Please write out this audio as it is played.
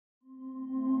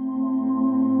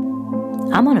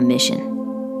I'm on a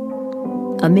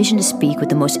mission. A mission to speak with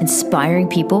the most inspiring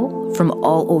people from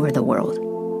all over the world.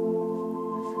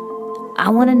 I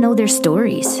want to know their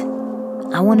stories.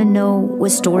 I want to know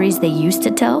what stories they used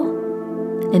to tell,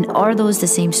 and are those the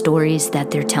same stories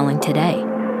that they're telling today?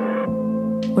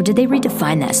 Or did they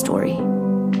redefine that story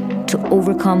to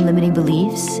overcome limiting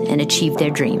beliefs and achieve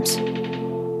their dreams?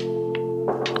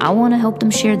 I want to help them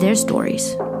share their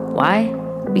stories. Why?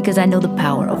 Because I know the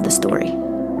power of the story.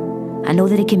 I know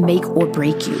that it can make or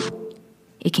break you.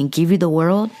 It can give you the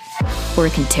world, or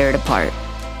it can tear it apart.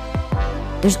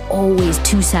 There's always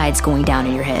two sides going down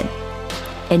in your head,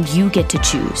 and you get to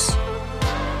choose.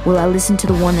 Will I listen to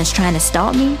the one that's trying to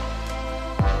stop me,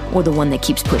 or the one that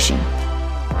keeps pushing?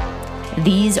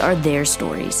 These are their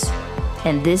stories,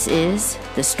 and this is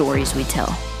the stories we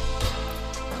tell.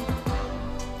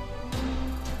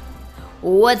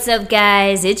 What's up,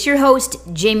 guys? It's your host,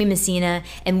 Jamie Messina,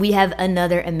 and we have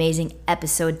another amazing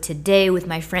episode today with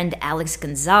my friend Alex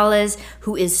Gonzalez,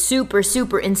 who is super,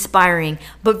 super inspiring.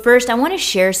 But first, I want to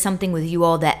share something with you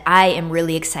all that I am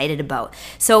really excited about.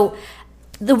 So,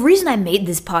 the reason I made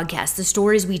this podcast, The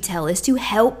Stories We Tell, is to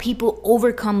help people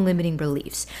overcome limiting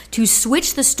beliefs, to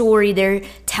switch the story they're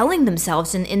telling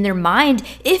themselves in their mind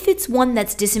if it's one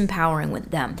that's disempowering with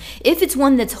them, if it's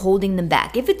one that's holding them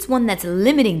back, if it's one that's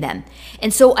limiting them.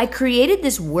 And so I created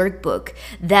this workbook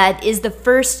that is the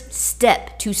first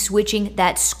step to switching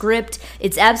that script.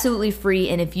 It's absolutely free,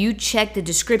 and if you check the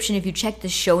description, if you check the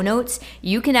show notes,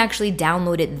 you can actually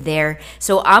download it there.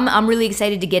 So I'm really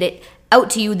excited to get it out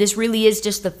to you. This really is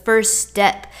just the first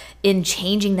step in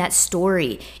changing that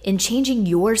story, in changing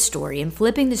your story, and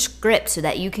flipping the script so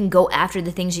that you can go after the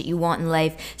things that you want in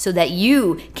life, so that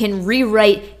you can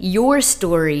rewrite your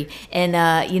story and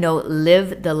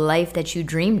live the life that you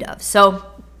dreamed of. So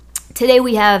today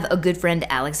we have a good friend,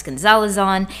 Alex Gonzalez,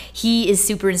 on. He is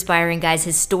super inspiring, guys.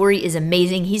 His story is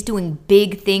amazing. He's doing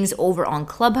big things over on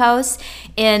Clubhouse,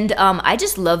 and I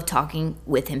just love talking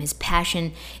with him. His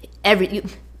passion,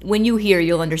 when you hear,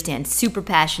 you'll understand. Super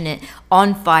passionate,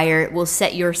 on fire, will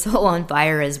set your soul on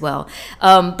fire as well.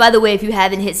 By the way, if you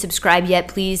haven't hit subscribe yet,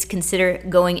 please consider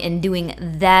going and doing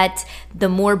that. The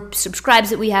more subscribes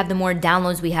that we have, the more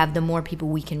downloads we have, the more people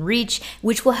we can reach,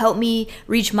 which will help me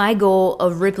reach my goal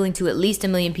of rippling to at least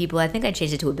 1 million people. I think I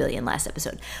changed it to 1 billion last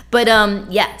episode. But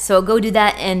so go do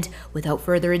that. And without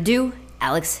further ado,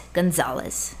 Alex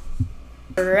Gonzalez.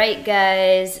 All right,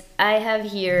 guys, I have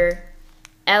here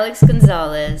Alex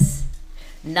Gonzalez,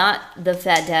 not the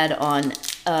fat dad on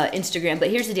Instagram, but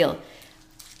here's the deal.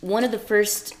 One of the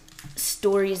first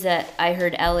stories that I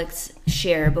heard Alex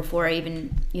share before I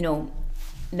even,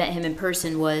 met him in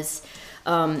person was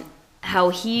how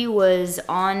he was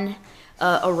on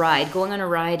going on a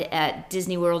ride at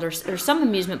Disney World or some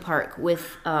amusement park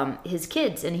with his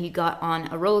kids, and he got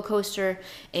on a roller coaster,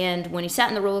 and when he sat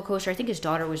in the roller coaster, I think his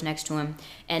daughter was next to him,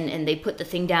 and they put the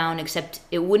thing down, except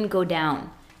it wouldn't go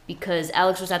down because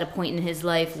Alex was at a point in his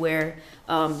life where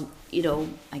I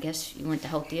guess you weren't the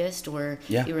healthiest, or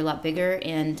you were a lot bigger,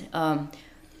 and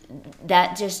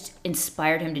that just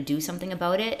inspired him to do something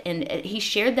about it. And he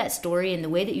shared that story, and the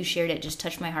way that you shared it just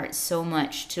touched my heart so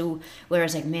much, to where I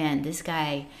was like, man, this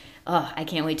guy, I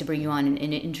can't wait to bring you on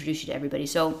and introduce you to everybody.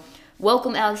 So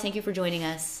welcome, Alex. Thank you for joining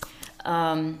us.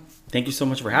 Thank you so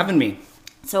much for having me.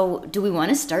 So do we want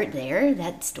to start there,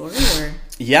 that story? Or?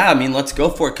 Yeah, let's go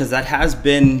for it, because that has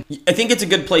been, I think it's a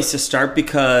good place to start,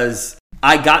 because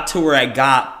I got to where I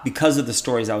got because of the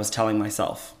stories I was telling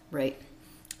myself. Right.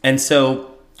 And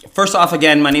so, first off,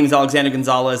 again, my name is Alexander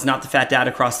Gonzalez, not the fat dad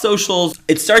across socials.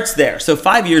 It starts there. So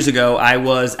 5 years ago, I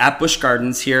was at Busch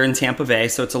Gardens here in Tampa Bay.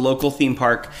 So it's a local theme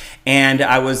park. And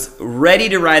I was ready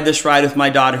to ride this ride with my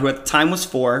daughter, who at the time was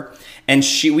 4. And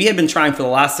we had been trying for the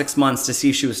last 6 months to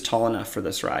see if she was tall enough for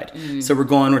this ride. So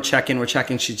we're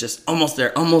checking. She's just almost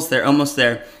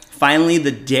there. Finally,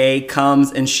 the day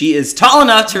comes, and she is tall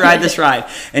enough to ride this ride.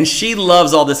 And she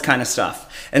loves all this kind of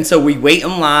stuff. And so we wait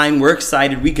in line, we're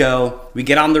excited, we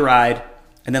get on the ride,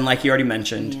 and then like you already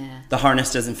mentioned, the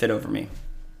harness doesn't fit over me.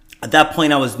 At that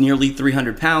point, I was nearly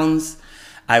 300 pounds.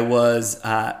 I was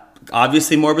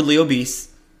obviously morbidly obese,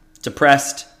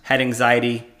 depressed, had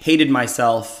anxiety, hated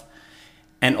myself,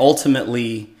 and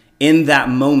ultimately, in that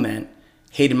moment,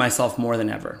 hated myself more than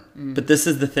ever. But this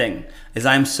is the thing, is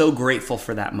I'm so grateful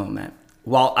for that moment.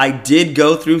 While I did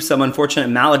go through some unfortunate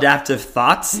maladaptive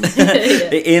thoughts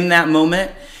in that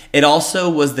moment, it also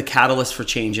was the catalyst for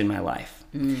change in my life.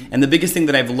 And the biggest thing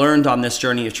that I've learned on this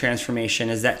journey of transformation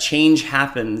is that change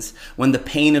happens when the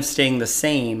pain of staying the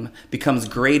same becomes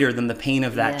greater than the pain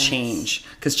of that change.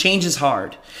 Because change is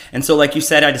hard. And so like you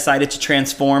said, I decided to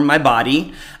transform my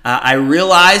body. I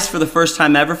realized for the first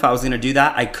time ever, if I was going to do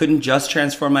that, I couldn't just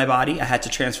transform my body. I had to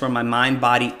transform my mind,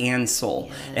 body, and soul.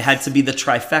 Yes. It had to be the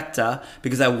trifecta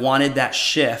because I wanted that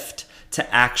shift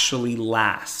to actually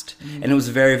last. And it was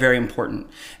very, very important.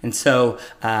 And so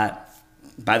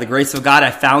by the grace of God, I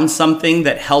found something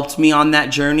that helped me on that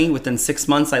journey. Within 6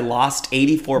 months, I lost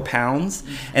 84 pounds.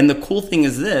 And the cool thing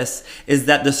is this, is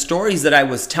that the stories that I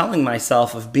was telling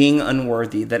myself of being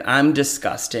unworthy, that I'm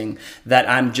disgusting, that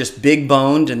I'm just big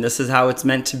boned and this is how it's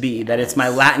meant to be, that it's my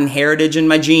Latin heritage and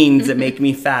my genes that make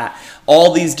me fat,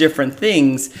 all these different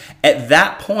things. At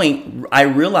that point, I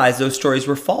realized those stories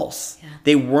were false.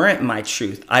 They weren't my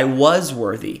truth. I was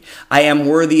worthy. I am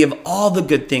worthy of all the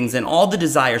good things and all the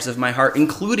desires of my heart,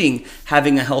 including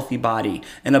having a healthy body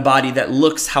and a body that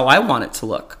looks how I want it to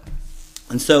look.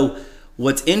 And so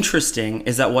what's interesting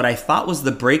is that what I thought was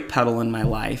the brake pedal in my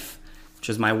life, which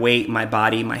is my weight, my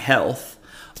body, my health,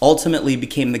 ultimately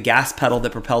became the gas pedal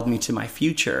that propelled me to my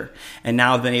future. And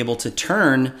now I've been able to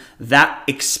turn that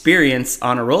experience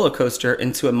on a roller coaster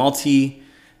into a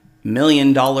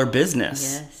multi-million-dollar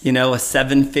business, a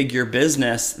 7-figure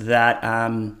business that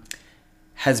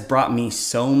has brought me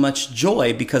so much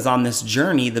joy, because on this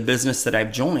journey, the business that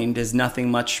I've joined is nothing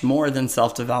much more than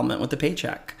self-development with a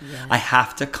paycheck. Yes. I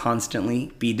have to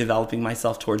constantly be developing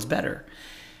myself towards better.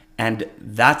 And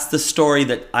that's the story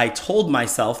that I told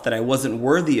myself, that I wasn't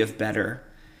worthy of better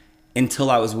until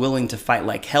I was willing to fight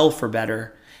like hell for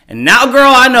better. And now,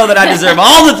 girl, I know that I deserve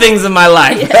all the things in my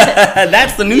life.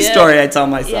 That's the new story I tell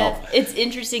myself. Yeah. It's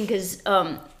interesting because,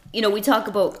 we talk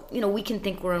about, we can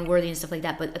think we're unworthy and stuff like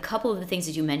that. But a couple of the things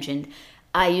that you mentioned,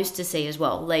 I used to say as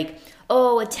well. Like,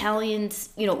 oh, Italians,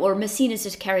 or Messinas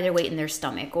just carry their weight in their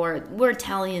stomach. Or we're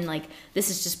Italian, like, this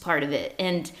is just part of it.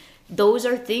 And those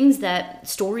are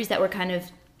stories that were kind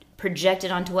of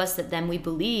projected onto us that then we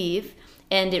believe.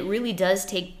 And it really does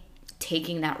take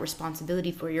taking that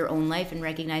responsibility for your own life and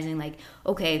recognizing, like,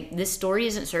 okay, this story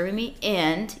isn't serving me,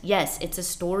 and yes, it's a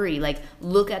story. Like,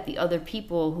 look at the other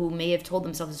people who may have told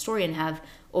themselves a story and have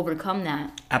overcome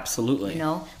that. Absolutely.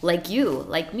 Like you,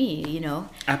 like me,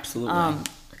 Absolutely.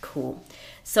 Cool.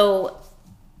 So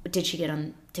did she get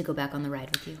on to go back on the ride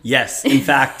with you? Yes. In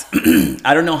fact,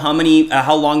 I don't know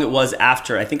how long it was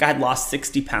after. I think I had lost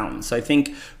 60 pounds. So I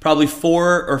think probably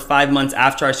 4 or 5 months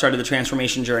after I started the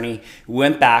transformation journey, I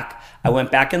went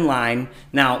back in line.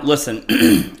 Now, listen,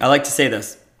 I like to say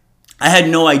this. I had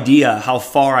no idea how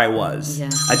far I was. Yeah.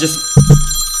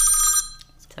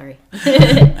 Sorry.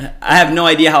 I have no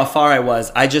idea how far I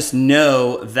was. I just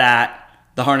know that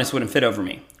the harness wouldn't fit over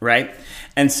me, right?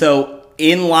 And so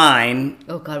in line,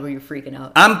 oh God, were you freaking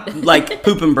out? I'm like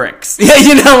pooping bricks.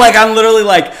 Like I'm literally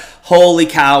like, holy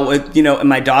cow, and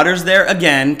my daughter's there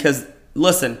again, because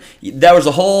listen, there was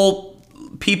a whole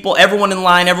everyone in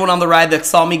line, everyone on the ride that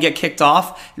saw me get kicked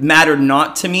off. It mattered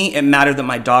not to me. It mattered that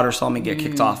my daughter saw me get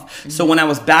kicked off. Mm-hmm. So when I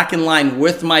was back in line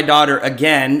with my daughter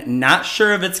again, not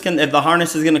sure if the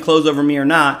harness is going to close over me or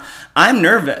not, I'm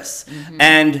nervous. Mm-hmm.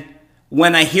 And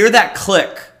when I hear that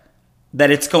click, that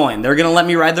it's going, they're going to let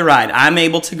me ride the ride, I'm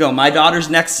able to go. My daughter's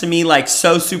next to me, like,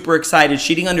 so super excited.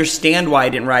 She didn't understand why I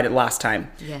didn't ride it last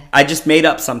time. Yeah. I just made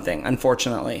up something,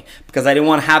 unfortunately, because I didn't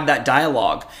want to have that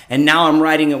dialogue. And now I'm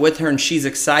riding it with her and she's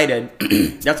excited.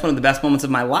 That's one of the best moments of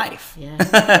my life.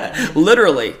 Yeah.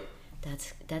 Literally.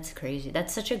 That's crazy.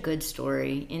 That's such a good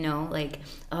story, like,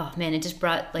 oh man, it just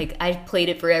brought, like, I played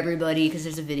it for everybody because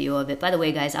there's a video of it. By the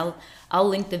way, guys, I'll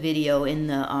link the video in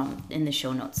the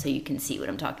show notes so you can see what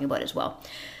I'm talking about as well.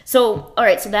 So, all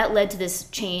right, so that led to this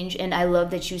change, and I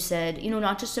love that you said,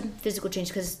 not just a physical change,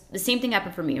 because the same thing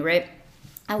happened for me, right?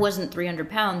 I wasn't 300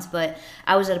 pounds, but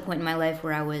I was at a point in my life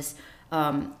where I was,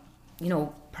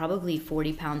 probably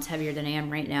 40 pounds heavier than I am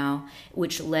right now,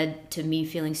 which led to me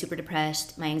feeling super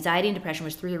depressed. My anxiety and depression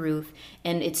was through the roof.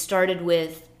 And it started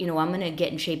with, I'm going to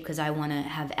get in shape because I want to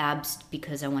have abs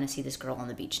because I want to see this girl on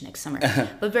the beach next summer.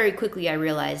 But very quickly I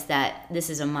realized that this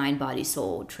is a mind, body,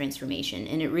 soul transformation.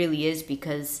 And it really is,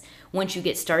 because once you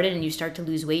get started and you start to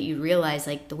lose weight, you realize,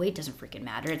 like, the weight doesn't freaking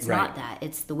matter. It's not that.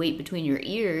 It's the weight between your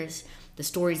ears, the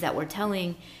stories that we're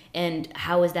telling, and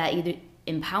how is that either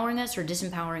empowering us or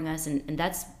disempowering us, and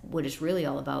that's what it's really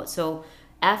all about. So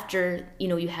after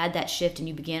you had that shift and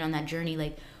you began on that journey,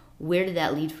 like, where did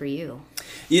that lead for you?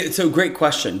 Yeah, so great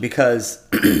question, because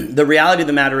the reality of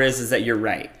the matter is that you're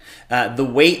right. The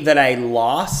weight that I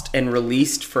lost and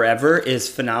released forever is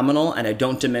phenomenal, and I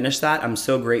don't diminish that. I'm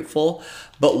so grateful.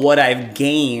 But what I've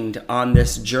gained on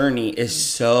this journey is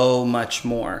so much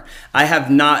more.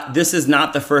 This is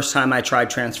not the first time I tried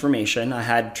transformation. I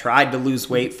had tried to lose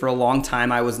weight for a long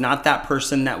time. I was not that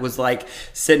person that was like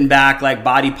sitting back, like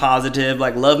body positive,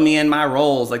 like love me in my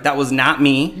rolls. Like that was not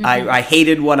me. Mm-hmm. I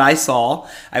hated what I saw.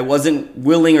 I wasn't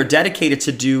willing or dedicated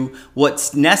to do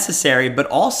what's necessary, but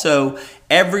also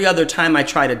every other time I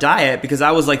tried a diet, because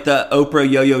I was like the Oprah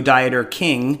yo-yo dieter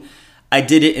king, I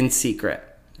did it in secret.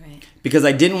 Because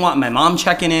I didn't want my mom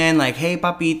checking in, like, hey,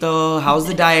 papito, how's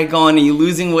the diet going? Are you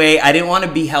losing weight? I didn't want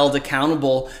to be held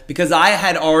accountable because I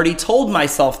had already told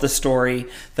myself the story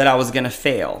that I was going to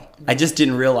fail. I just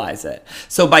didn't realize it.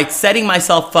 So by setting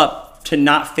myself up to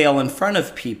not fail in front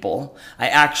of people, I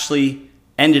actually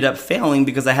ended up failing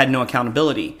because I had no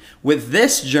accountability. With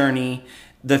this journey,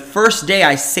 the first day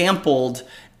I sampled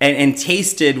and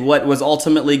tasted what was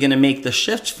ultimately going to make the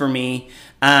shift for me,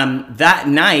 that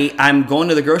night, I'm going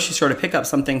to the grocery store to pick up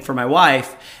something for my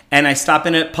wife, and I stop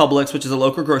in at Publix, which is a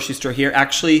local grocery store here.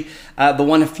 Actually, the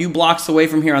one a few blocks away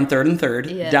from here on 3rd and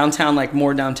 3rd, downtown, like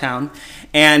more downtown.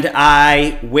 And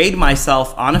I weighed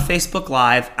myself on a Facebook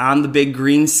Live on the big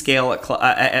green scale at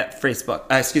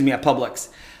Publix.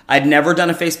 I'd never done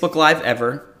a Facebook Live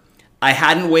ever. I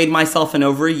hadn't weighed myself in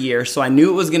over a year, so I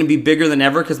knew it was going to be bigger than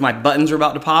ever because my buttons were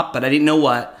about to pop, but I didn't know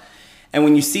what. And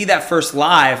when you see that first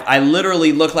live, I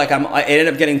literally look like I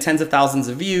ended up getting tens of thousands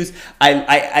of views.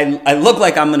 I look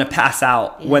like I'm going to pass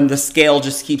out when the scale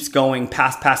just keeps going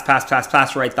past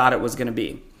where I thought it was going to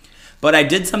be. But I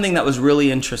did something that was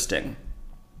really interesting,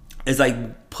 is I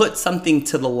put something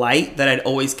to the light that I'd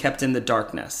always kept in the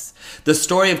darkness. The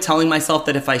story of telling myself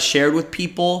that if I shared with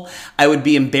people, I would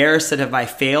be embarrassed that if I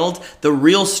failed. The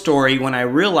real story, when I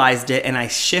realized it and I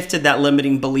shifted that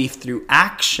limiting belief through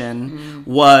action,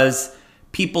 was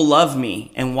people love me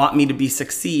and want me to be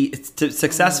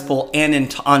successful.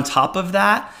 And on top of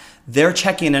that, they're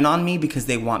checking in on me because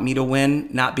they want me to win,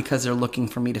 not because they're looking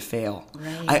for me to fail.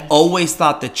 Right. I always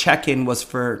thought the check-in was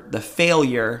for the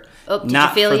failure,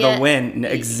 not for the win.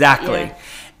 Exactly. Yeah.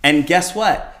 And guess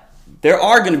what? There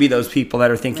are going to be those people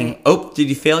that are thinking, oh, did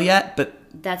you fail yet? But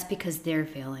that's because they're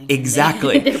failing.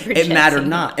 Exactly. It mattered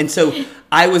not. And so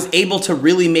I was able to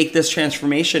really make this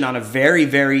transformation on a very,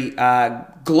 very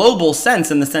global sense,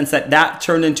 in the sense that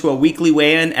turned into a weekly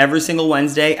weigh-in every single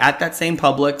Wednesday at that same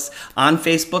Publix on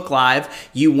Facebook Live.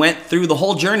 You went through the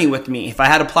whole journey with me. If I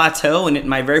had a plateau, and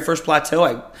my very first plateau,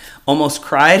 I almost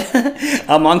cried.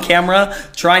 I'm on camera,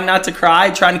 trying not to cry,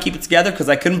 trying to keep it together because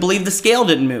I couldn't believe the scale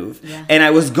didn't move. Yeah. And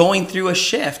I was going through a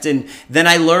shift. And then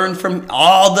I learned from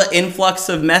all the influx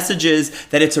of messages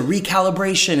that it's a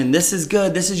recalibration and this is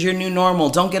good. This is your new normal.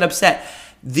 Don't get upset.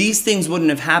 These things wouldn't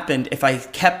have happened if I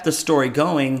kept the story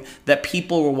going that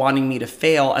people were wanting me to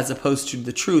fail, as opposed to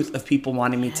the truth of people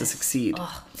wanting me to succeed.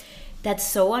 Oh, that's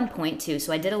so on point too.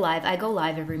 So I did a live. I go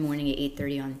live every morning at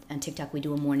 8:30 on TikTok. We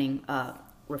do a morning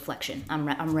reflection.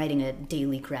 I'm writing a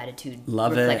daily gratitude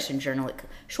reflection journal. Like,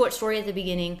 short story at the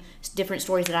beginning, different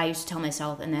stories that I used to tell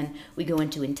myself, and then we go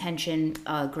into intention,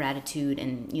 gratitude,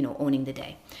 and owning the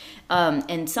day.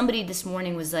 And somebody this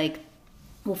morning was like,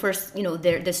 well, first,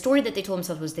 the story that they told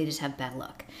themselves was they just have bad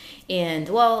luck. And,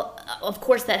 well, of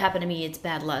course that happened to me. It's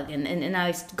bad luck. And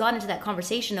I got into that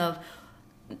conversation of,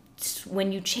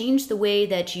 when you change the way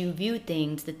that you view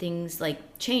things, the things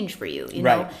like change for you, you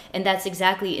know? And that's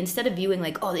exactly, instead of viewing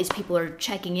like, oh, these people are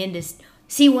checking in to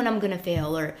see when I'm going to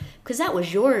fail, or because that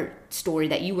was your story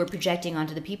that you were projecting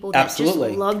onto the people that just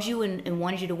loved you and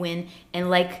wanted you to win. And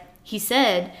like he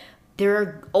said, there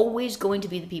are always going to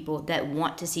be the people that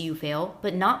want to see you fail,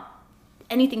 but not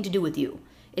anything to do with you.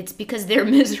 It's because they're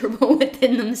miserable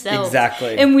within themselves.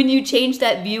 Exactly. And when you change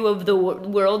that view of the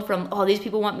world from, oh, these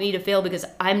people want me to fail because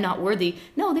I'm not worthy.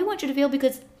 No, they want you to fail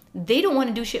because they don't want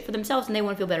to do shit for themselves and they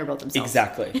want to feel better about themselves.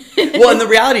 Exactly. Well, and the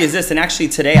reality is this, and actually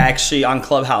today, on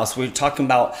Clubhouse, we were talking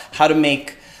about how to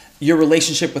make your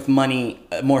relationship with money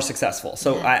more successful.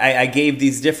 So I gave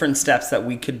these different steps that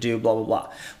we could do, blah, blah,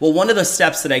 blah. Well, one of the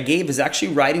steps that I gave is actually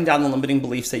writing down the limiting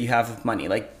beliefs that you have with money.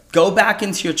 Like, go back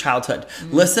into your childhood.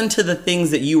 Listen to the things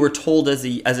that you were told as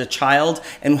a child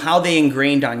and how they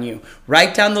ingrained on you.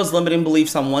 Write down those limiting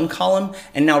beliefs on one column,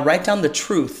 and now write down the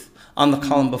truth on the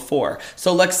column before.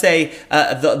 So let's say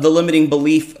the limiting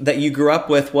belief that you grew up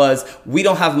with was, we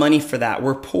don't have money for that,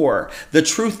 we're poor. The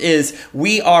truth is,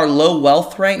 we are low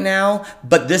wealth right now,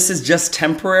 but this is just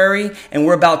temporary, and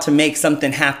we're about to make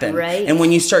something happen. Right. And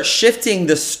when you start shifting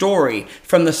the story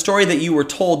from the story that you were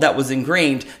told that was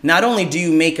ingrained, not only do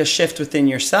you make a shift within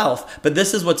yourself, but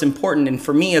this is what's important. And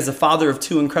for me, as a father of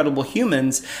two incredible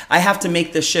humans, I have to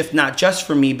make this shift not just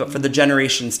for me, but for the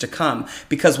generations to come.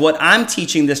 Because what I'm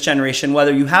teaching this generation,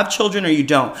 whether you have children or you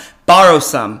don't, borrow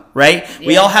some, right? Yeah.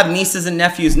 We all have nieces and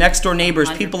nephews, next door neighbors,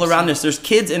 100%. People around us. There's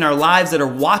kids in our lives that are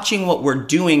watching what we're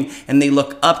doing, and they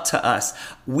look up to us.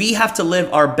 We have to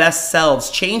live our best selves,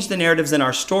 change the narratives in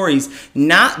our stories,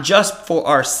 not just for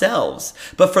ourselves,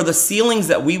 but for the ceilings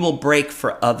that we will break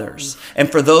for others and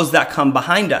for those that come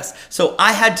behind us. So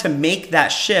I had to make that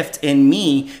shift in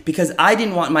me because I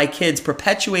didn't want my kids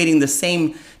perpetuating the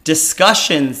same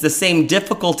discussions, the same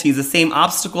difficulties, the same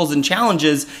obstacles and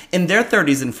challenges in their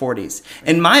 30s and 40s.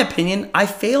 In my opinion, I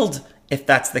failed if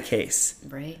that's the case.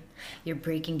 Right. You're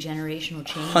breaking generational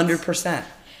chains. 100%.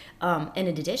 And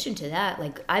in addition to that,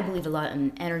 like, I believe a lot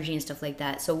in energy and stuff like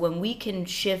that. So when we can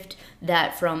shift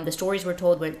that from the stories we're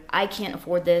told where I can't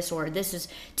afford this or this is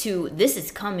to this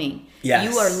is coming.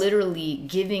 Yes. You are literally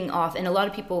giving off. And a lot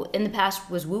of people in the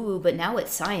past was woo-woo, but now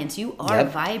it's science. You are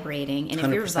vibrating. And 100%.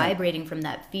 If you're vibrating from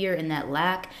that fear and that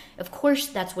lack, of course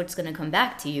that's what's going to come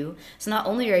back to you. So not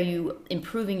only are you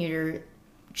improving your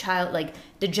child, like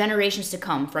the generations to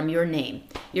come from your name,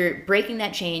 you're breaking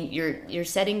that chain, you're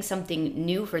setting something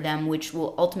new for them, which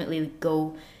will ultimately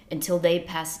go until they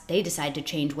decide to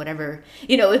change whatever,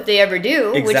 if they ever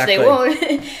do. Exactly. Which they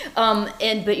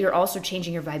won't. But you're also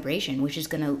changing your vibration, which is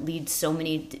going to lead so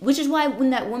many, which is why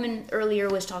when that woman earlier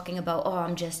was talking about,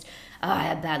 I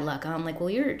have bad luck, I'm like, well,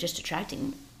 you're just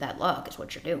attracting bad luck is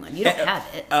what you're doing. You don't have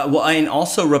it. And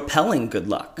also repelling good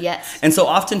luck. Yes. And so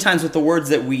oftentimes with the words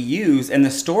that we use and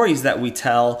the stories that we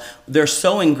tell, they're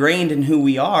so ingrained in who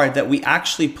we are that we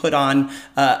actually put on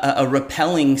a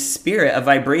repelling spirit, a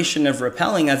vibration of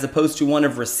repelling as opposed to one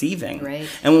of receiving. Right.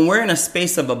 And when we're in a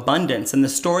space of abundance and the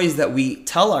stories that we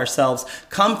tell ourselves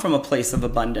come from a place of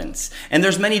abundance. And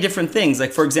there's many different things.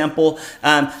 Like, for example,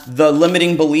 the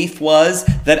limiting belief was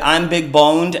that I'm big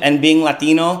boned and being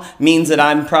Latino means that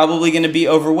I'm probably going to be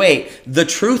overweight. The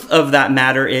truth of that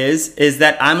matter is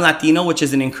that I'm Latino, which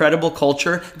is an incredible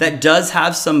culture that does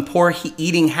have some poor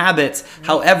eating habits.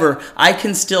 However, I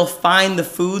can still find the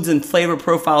foods and flavor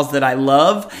profiles that I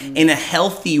love in a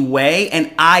healthy way,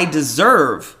 and I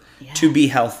deserve to be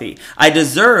healthy. I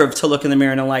deserve to look in the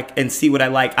mirror and see what I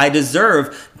like. I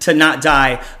deserve to not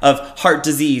die of heart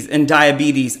disease and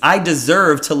diabetes. I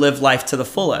deserve to live life to the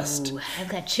fullest. Ooh, I've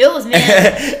got chills,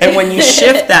 man. And when you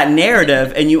shift that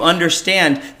narrative and you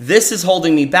understand this is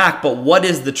holding me back, but what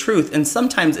is the truth? And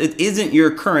sometimes it isn't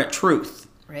your current truth.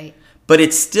 Right. But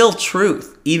it's still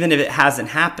truth, even if it hasn't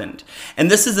happened.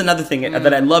 And this is another thing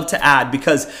that I'd love to add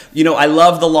because, I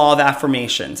love the law of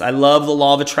affirmations. I love the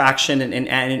law of attraction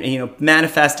and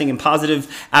manifesting and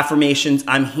positive affirmations.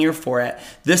 I'm here for it.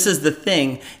 This is the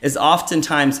thing is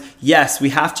oftentimes, yes, we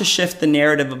have to shift the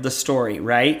narrative of the story,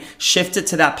 right? Shift it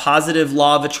to that positive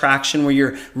law of attraction where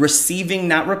you're receiving,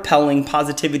 not repelling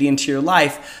positivity into your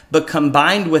life, but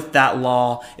combined with that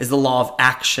law is the law of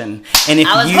action. And if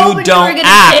you don't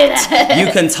act,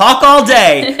 you can talk all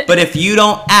day, but if you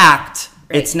don't act,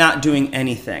 it's not doing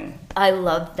anything. I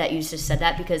love that you just said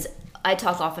that because I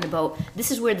talk often about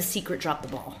this is where The Secret dropped the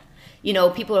ball.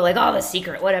 People are like, oh, The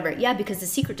Secret, whatever. Yeah, because The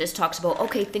Secret just talks about,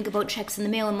 okay, think about checks in the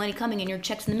mail and money coming and your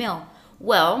checks in the mail.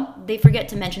 Well, they forget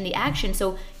to mention the action.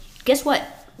 So guess what?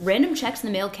 Random checks in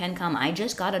the mail can come. I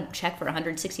just got a check for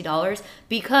 $160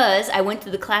 because I went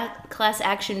to the class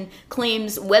action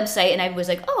claims website and I was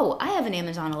like, oh, I have an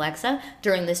Amazon Alexa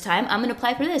during this time. I'm going to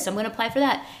apply for this. I'm going to apply for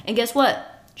that. And guess what?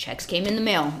 Checks came in the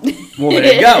mail. Well,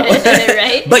 there you go.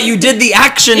 Right? But you did the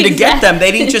action to get them.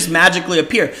 They didn't just magically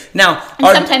appear. Now,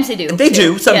 sometimes they do. They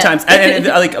do sometimes. Yeah.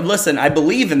 And listen, I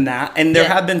believe in that. And there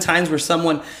have been times where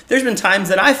there's been times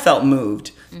that I felt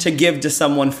moved to give to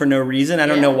someone for no reason. I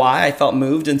don't know why I felt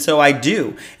moved. And so I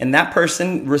do. And that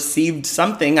person received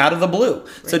something out of the blue.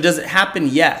 Right. So does it happen?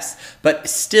 Yes. But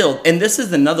still, and this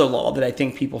is another law that I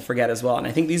think people forget as well. And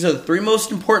I think these are the three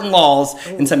most important laws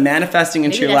into manifesting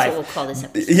into your life. Maybe that's what we'll call this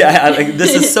episode. Yeah,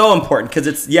 this is so important because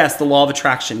it's, yes, the law of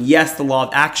attraction. Yes, the law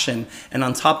of action. And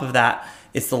on top of that,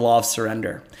 it's the law of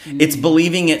surrender. It's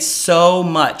believing it so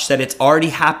much that it's already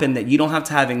happened that you don't have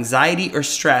to have anxiety or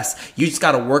stress. You just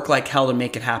got to work like hell to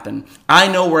make it happen. I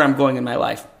know where I'm going in my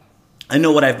life. I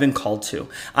know what I've been called to.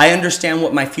 I understand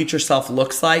what my future self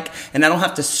looks like, and I don't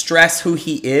have to stress who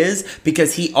he is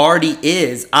because he already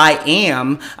is. I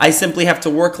am. I simply have to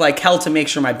work like hell to make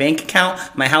sure my bank account,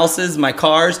 my houses, my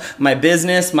cars, my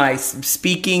business, my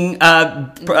speaking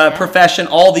profession,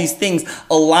 all these things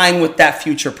align with that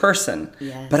future person.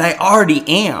 Yes. But I already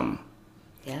am.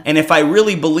 Yeah. And if I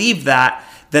really believe that,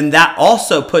 then that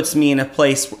also puts me in a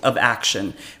place of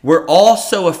action. We're all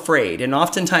so afraid, and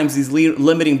oftentimes these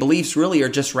limiting beliefs really are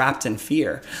just wrapped in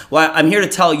fear. Well, I'm here to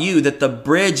tell you that the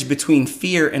bridge between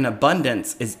fear and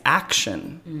abundance is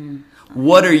action.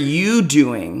 What are you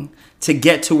doing to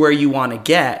get to where you want to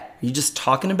get? Are you just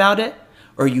talking about it,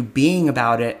 or are you being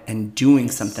about it and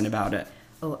doing something about it?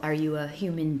 Oh, are you a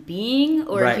human being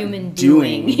or Right. a human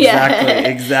doing?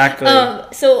 Exactly.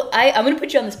 So I'm going to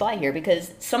put you on the spot here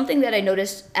because something that I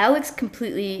noticed, Alex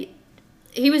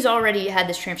he was already had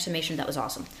this transformation that was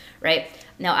awesome, right?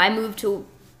 Now, I moved to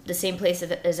the same place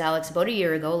as Alex about a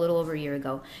year ago, a little over a year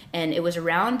ago, and it was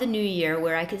around the new year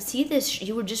where I could see this,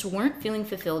 you weren't feeling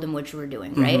fulfilled in what you were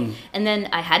doing, right? And then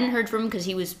I hadn't heard from him because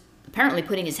he was apparently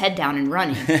putting his head down and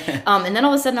running. And then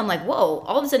all of a sudden I'm like, whoa,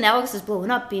 all of a sudden Alex is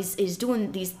blowing up. He's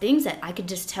doing these things that I could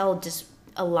just tell just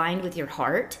aligned with your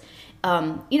heart.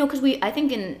 Because I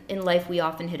think in life we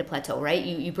often hit a plateau, right?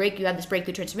 You have this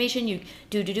breakthrough transformation, you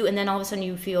do, and then all of a sudden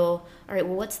you feel, all right,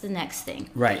 well, what's the next thing?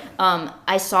 Right.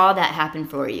 I saw that happen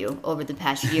for you over the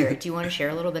past year. Do you want to share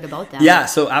a little bit about that? Yeah,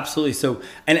 so absolutely. So,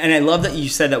 and I love that you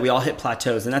said that we all hit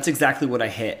plateaus, and that's exactly what I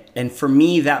hit. And for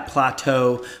me, that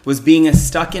plateau was being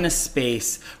stuck in a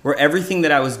space where everything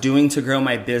that I was doing to grow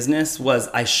my business was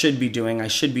I should be doing, right. I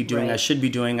should be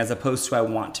doing, as opposed to I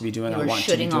want to be doing, I want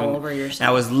to be doing. You were shitting all over yourself. And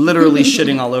I was literally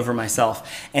shitting all over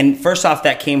myself. And first off,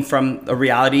 that came from a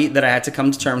reality that I had to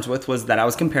come to terms with, was that I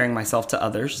was comparing myself to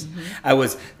others. I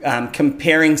was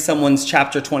comparing someone's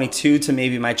chapter 22 to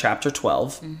maybe my chapter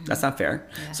 12. That's not fair.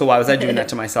 Yeah. So why was I doing that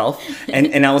to myself?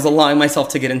 And I was allowing myself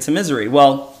to get into misery.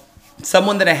 Well,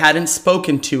 someone that I hadn't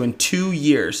spoken to in 2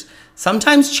 years,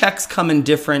 sometimes checks come in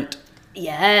different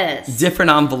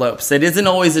envelopes. It isn't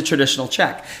always a traditional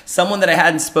check. Someone that I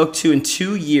hadn't spoke to in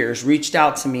 2 years reached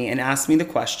out to me and asked me the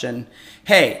question,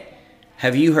 hey,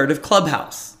 have you heard of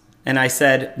Clubhouse? And I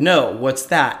said, no, what's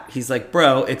that? He's like,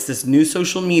 bro, it's this new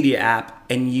social media app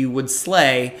and you would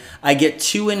slay. I get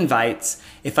 2 invites.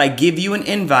 If I give you an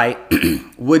invite,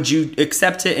 would you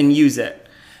accept it and use it?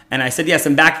 And I said, yes.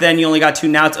 And back then you only got 2.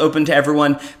 Now it's open to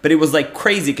everyone. But it was like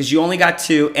crazy because you only got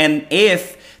 2. And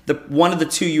if one of the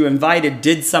 2 you invited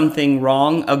did something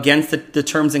wrong against the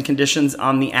terms and conditions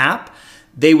on the app,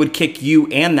 they would kick you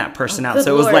and that person out.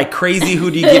 So it was like crazy, who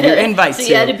do you give your invite to? So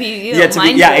you had to be, mindful.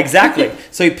 Yeah, exactly.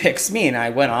 So he picks me, and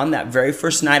I went on that very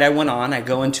first night I went on. I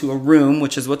go into a room,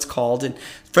 which is what's called, and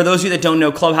for those of you that don't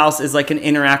know, Clubhouse is like an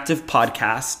interactive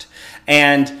podcast.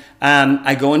 And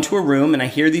I go into a room and I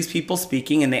hear these people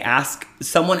speaking, and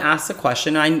someone asks a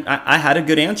question. I had a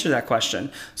good answer to that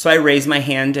question. So I raised my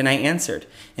hand and I answered.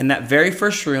 In that very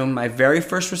first room, my very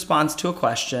first response to a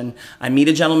question, I meet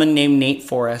a gentleman named Nate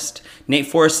Forrest. Nate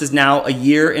Forrest is now a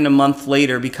year and a month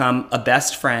later become a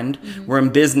best friend. We're in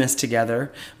business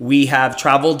together. We have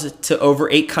traveled to over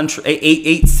 8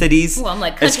 cities. Well, I'm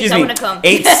like, countries, I want to come.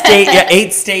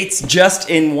 8 states just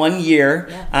in 1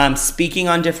 year, speaking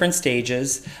on different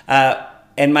stages.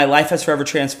 And my life has forever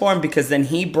transformed because then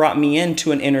he brought me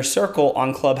into an inner circle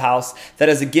on Clubhouse that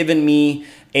has given me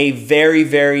a very,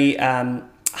 very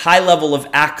high level of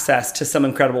access to some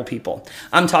incredible people.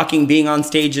 I'm talking being on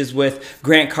stages with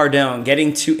Grant Cardone,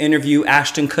 getting to interview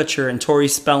Ashton Kutcher and Tori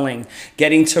Spelling,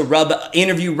 getting to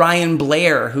interview Ryan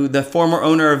Blair, who the former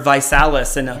owner of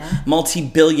Gonzalez and a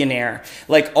multi-billionaire.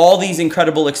 Like all these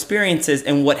incredible experiences.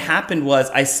 And what happened was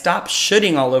I stopped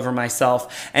shitting all over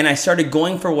myself and I started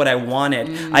going for what I wanted.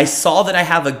 I saw that I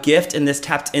have a gift and this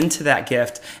tapped into that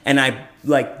gift, and I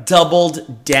like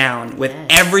doubled down with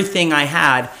everything I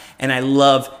had. And I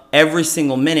love every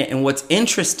single minute. And what's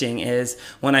interesting is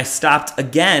when I stopped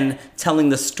again telling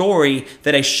the story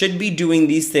that I should be doing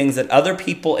these things that other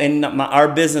people in our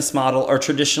business model are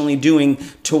traditionally doing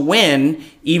to win,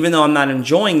 even though I'm not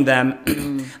enjoying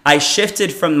them, I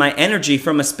shifted from my energy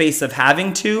from a space of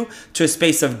having to a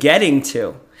space of getting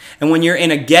to. And when you're in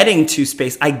a getting to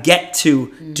space, I get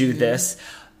to do this,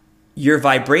 your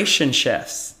vibration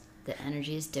shifts. The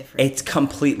energy is different. It's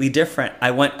completely different. I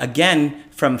went again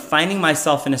from finding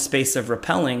myself in a space of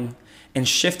repelling and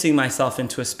shifting myself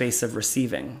into a space of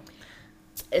receiving.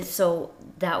 So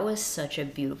that was such a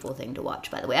beautiful thing to watch,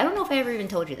 by the way. I don't know if I ever even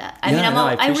told you that. I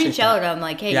reach out and I'm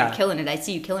like, hey, you're killing it. I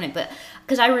see you killing it. But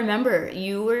because I remember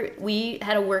we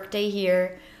had a work day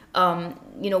here.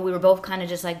 we were both kind of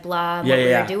just like blah, what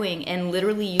we were doing. And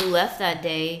literally you left that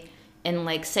day and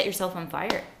like set yourself on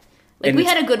fire. Like and we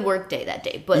had a good work day that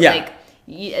day, but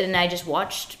and I just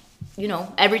watched,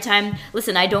 every time,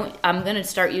 listen, I'm going to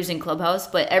start using Clubhouse,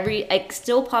 but it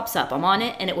still pops up. I'm on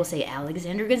it and it will say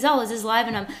Alexander Gonzalez is live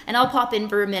and I'll pop in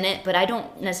for a minute, but I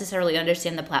don't necessarily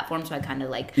understand the platform. So I kind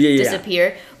of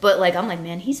disappear, but like, I'm like,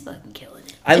 man, he's fucking killing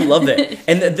it. I love it.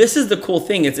 And this is the cool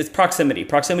thing. It's proximity.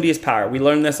 Proximity is power. We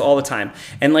learn this all the time.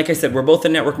 And like I said, we're both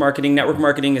in network marketing. Network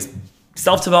marketing is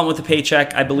self-development with a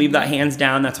paycheck. I believe that hands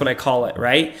down. That's what I call it,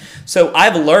 right? So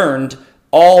I've learned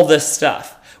all this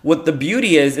stuff. What the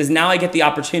beauty is now I get the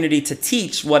opportunity to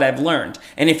teach what I've learned.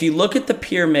 And if you look at the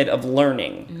pyramid of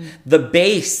learning, the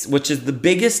base, which is the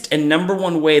biggest and number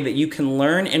one way that you can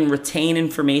learn and retain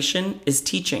information, is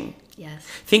teaching. Yes.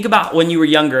 Think about when you were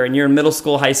younger and you're in middle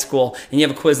school, high school, and you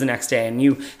have a quiz the next day and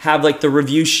you have like the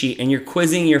review sheet and you're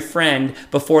quizzing your friend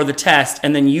before the test,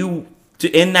 and then you,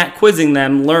 in that quizzing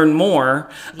them, learn more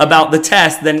about the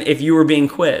test than if you were being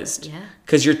quizzed. Yeah.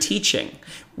 Because you're teaching.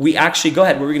 We actually, go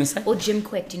ahead, what were we going to say? Well, Jim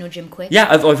Quick, do you know Jim Quick? Yeah,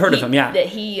 I've heard of him, yeah.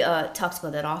 He talks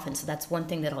about that often, so that's one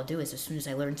thing that I'll do is as soon as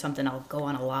I learn something, I'll go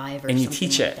on a live or and something you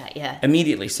teach like it that. Yeah.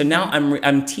 Immediately. So now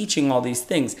I'm teaching all these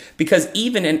things because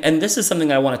even, and this is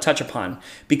something I want to touch upon,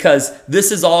 because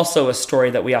this is also a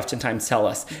story that we oftentimes tell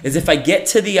us, is if I get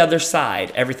to the other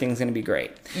side, everything's going to be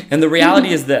great. And the reality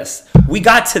is this, we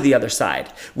got to the other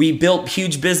side. We built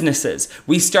huge businesses.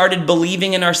 We started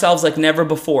believing in ourselves like never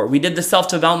before. We did the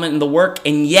self-development and the work,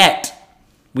 and yet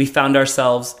we found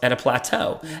ourselves at a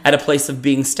plateau, at a place of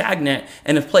being stagnant,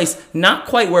 and a place not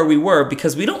quite where we were,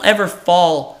 because we don't ever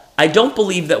fall. I don't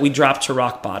believe that we drop to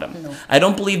rock bottom. No. I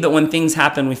don't believe that when things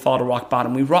happen, we fall to rock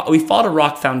bottom. We fall to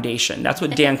rock foundation. That's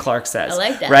what Dan Clark says. I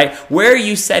like that. Right? Where are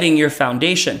you setting your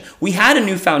foundation? We had a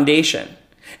new foundation.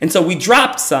 And so we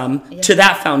dropped some to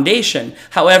that foundation.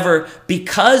 However,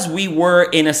 because we were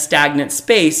in a stagnant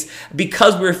space,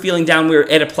 because we were feeling down, we were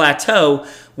at a plateau,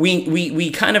 we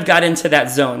kind of got into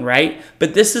that zone, right?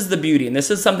 But this is the beauty, and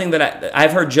this is something that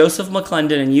I've heard Joseph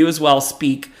McClendon and you as well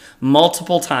speak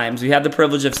multiple times. We had the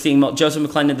privilege of seeing Joseph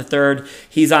McClendon III.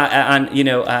 He's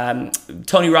on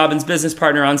Tony Robbins' business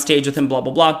partner, on stage with him, blah,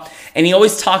 blah, blah. And he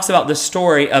always talks about the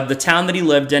story of the town that he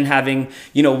lived in having,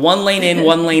 one lane in,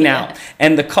 one lane out.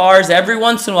 And the cars, every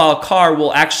once in a while, a car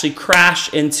will actually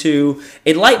crash into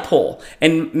a light pole.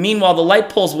 And meanwhile, the light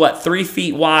pole's 3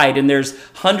 feet wide, and there's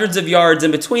hundreds of yards in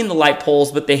between the light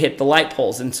poles, but they hit the light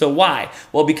poles. And so why?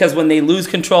 Well, because when they lose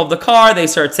control of the car, they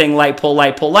start saying light pole,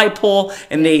 light pole, light pole,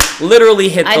 and they literally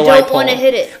hit the light pole. I don't want to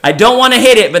hit it. I don't want to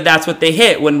hit it, but that's what they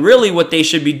hit, when really what they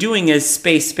should be doing is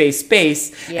space, space,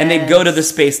 space, and they go to the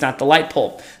space, not the light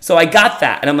pole. So I got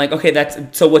that, and I'm like, okay,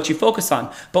 that's so what you focus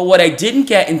on. But what I didn't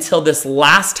get until this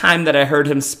last time that I heard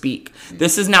him speak,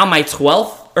 this is now my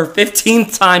 12th or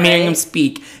 15th time hearing him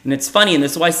speak, and it's funny, and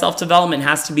this is why self-development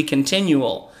has to be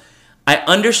continual. I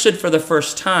understood for the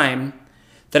first time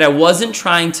that I wasn't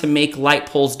trying to make light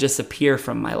poles disappear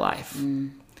from my life.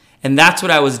 And that's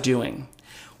what I was doing.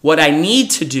 What I need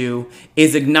to do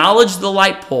is acknowledge the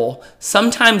light pole,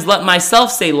 sometimes let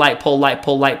myself say light pole, light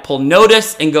pole, light pole,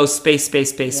 notice, and go space,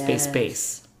 space, space, space,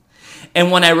 space.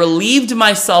 And when I relieved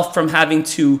myself from having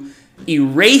to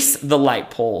erase the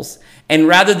light poles, and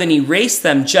rather than erase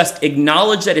them, just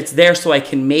acknowledge that it's there so I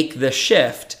can make the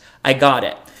shift, I got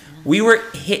it. We were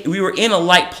in a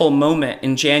light pole moment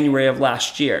in January of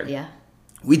last year. Yeah.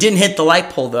 We didn't hit the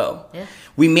light pole though. Yeah.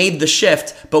 We made the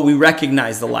shift, but we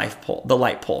recognized the light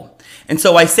pole. And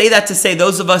so I say that to say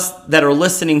those of us that are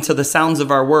listening to the sounds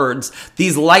of our words,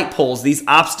 these light poles, these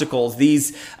obstacles,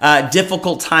 these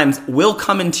difficult times will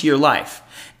come into your life.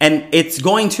 And it's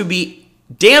going to be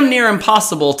damn near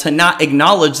impossible to not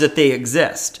acknowledge that they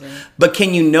exist. Right. But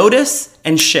can you notice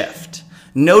and shift?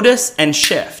 Notice and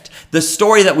shift. The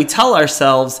story that we tell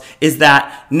ourselves is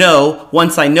that, no,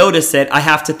 once I notice it, I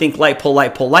have to think light pole,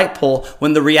 light pole, light pole,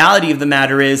 when the reality of the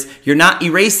matter is you're not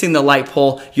erasing the light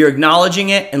pole, you're acknowledging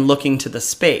it and looking to the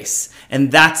space.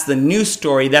 And that's the new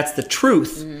story, that's the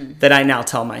truth that I now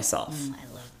tell myself.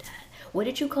 I love that. What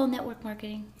did you call network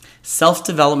marketing?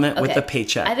 Self-development with a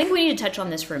paycheck. I think we need to touch on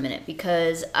this for a minute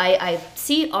because I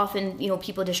see often,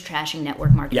 people just trashing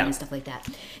network marketing and stuff like that.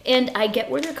 And I get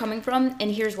where they're coming from,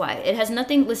 and here's why. It has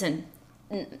nothing, listen,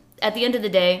 at the end of the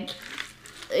day,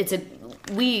 the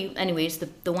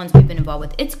ones we've been involved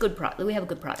with, it's good product. We have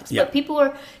good products. But people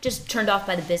are just turned off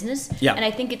by the business. Yeah. And I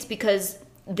think it's because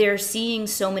they're seeing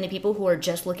so many people who are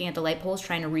just looking at the light poles,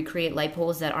 trying to recreate light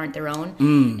poles that aren't their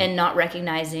own, and not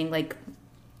recognizing, like,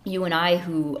 you and I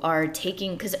who are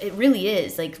taking, because it really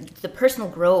is, like, the personal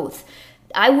growth,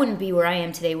 I wouldn't be where I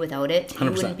am today without it. 100%.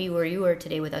 You wouldn't be where you are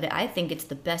today without it. I think it's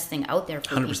the best thing out there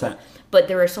for 100%. people. But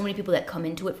there are so many people that come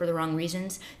into it for the wrong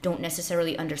reasons, don't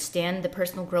necessarily understand the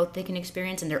personal growth they can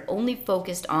experience, and they're only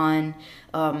focused on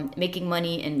making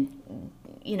money and,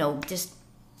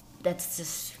 that's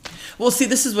just... Well, see,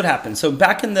 this is what happened. So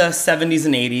back in the 70s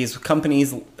and 80s,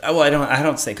 companies, well, I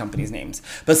don't say companies' names,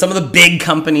 but some of the big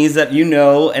companies that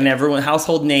and everyone,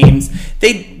 household names,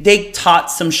 they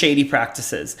taught some shady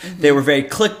practices. Mm-hmm. They were very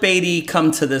clickbaity,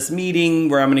 come to this meeting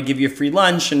where I'm going to give you a free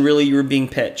lunch, and really you were being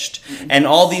pitched. Mm-hmm. And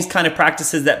all these kind of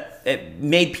practices that it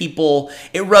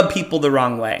rubbed people the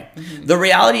wrong way. Mm-hmm. The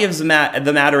reality of the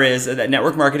matter is that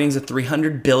network marketing is a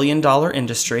 $300 billion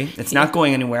industry. It's not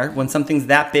going anywhere. When something's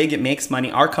that big, it makes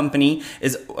money. Our company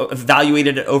is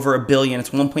valuated at over $1 billion. It's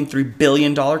a $1.3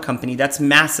 billion company. That's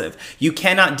massive. You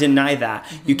cannot deny that.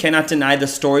 Mm-hmm. You cannot deny the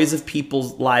stories of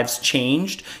people's lives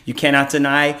changed. You cannot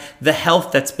deny the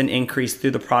health that's been increased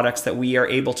through the products that we are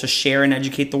able to share and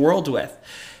educate the world with.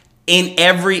 In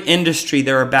every industry,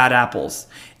 there are bad apples.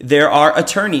 There are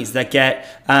attorneys that get,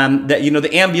 the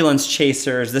ambulance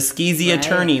chasers, the skeezy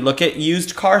attorney. Look at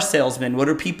used car salesmen. What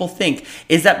do people think?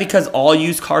 Is that because all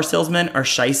used car salesmen are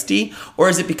shisty? Or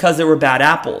is it because there were bad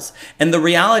apples? And the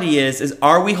reality is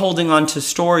are we holding on to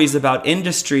stories about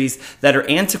industries that are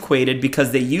antiquated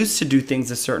because they used to do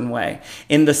things a certain way?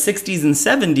 In the 60s and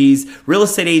 70s, real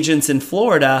estate agents in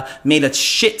Florida made a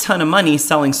shit ton of money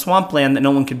selling swampland that no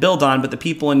one could build on, but the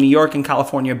people in New York and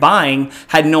California buying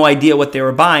had no idea what they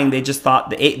were buying. They just thought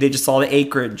they just saw the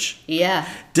acreage. Yeah.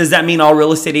 Does that mean all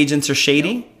real estate agents are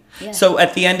shady? Nope. Yeah. So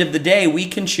at the end of the day, we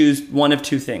can choose one of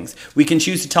two things. We can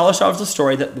choose to tell ourselves a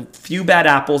story that the few bad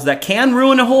apples that can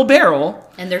ruin a whole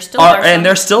barrel, and there still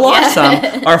are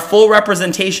some, are full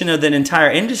representation of the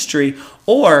entire industry.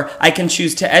 Or I can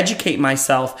choose to educate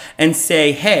myself and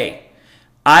say, hey,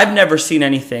 I've never seen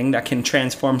anything that can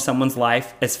transform someone's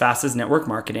life as fast as network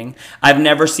marketing. I've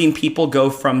never seen people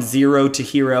go from zero to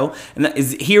hero. And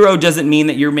hero doesn't mean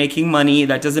that you're making money.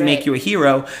 That doesn't make you a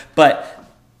hero. But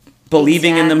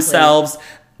believing in themselves,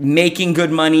 making good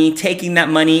money, taking that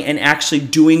money and actually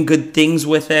doing good things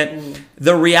with it.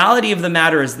 The reality of the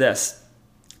matter is this.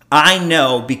 I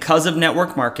know because of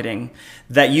network marketing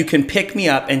that you can pick me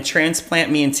up and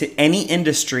transplant me into any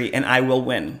industry and I will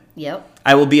win. Yep.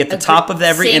 I will be at the top of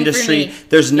every industry.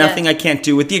 There's nothing I can't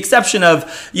do, with the exception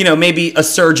of, maybe a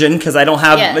surgeon, because I don't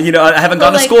have, I haven't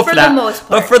gone to school for that.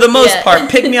 But for the most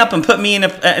part, pick me up and put me in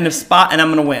a spot and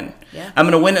I'm going to win. Yeah. I'm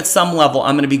going to win at some level.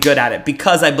 I'm going to be good at it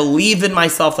because I believe in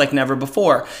myself like never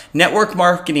before. Network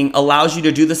marketing allows you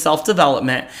to do the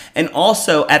self-development and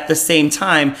also at the same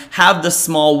time have the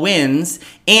small wins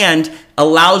and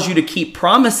allows you to keep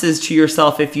promises to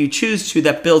yourself if you choose to,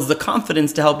 that builds the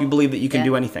confidence to help you believe that you can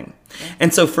do anything. Yeah.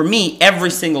 And so for me,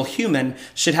 every single human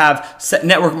should have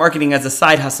network marketing as a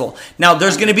side hustle. Now,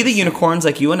 there's going to be the unicorns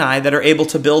like you and I that are able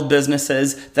to build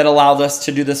businesses that allow us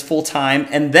to do this full time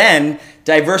and then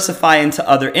diversify into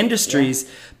other industries. Yeah.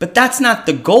 But that's not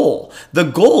the goal. The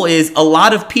goal is a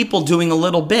lot of people doing a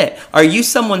little bit. Are you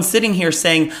someone sitting here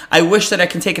saying, I wish that I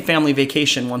can take a family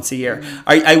vacation once a year? Mm-hmm.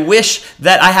 I wish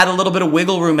that I had a little bit of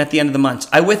wiggle room at the end of the month.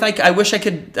 I wish I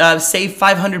could save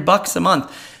 $500 a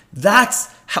month.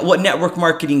 That's what network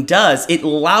marketing does. It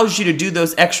allows you to do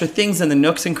those extra things in the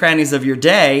nooks and crannies of your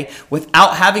day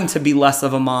without having to be less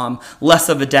of a mom, less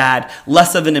of a dad,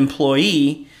 less of an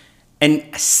employee, and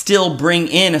still bring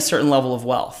in a certain level of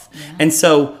wealth. Yeah. And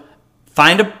so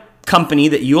find a company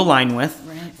that you align with,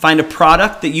 find a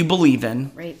product that you believe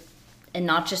in. Right. And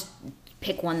not just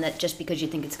pick one that just because you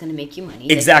think it's going to make you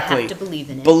money. Exactly. You have to believe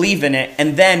in it. Believe in it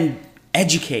and then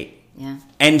educate. Yeah.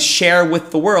 And share with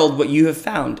the world what you have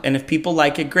found. And if people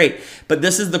like it, great. But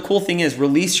this is the cool thing is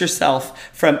release yourself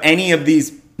from any of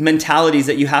these mentalities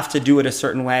that you have to do it a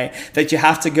certain way, that you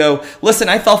have to go, listen,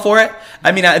 I fell for it.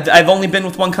 I mean, I've only been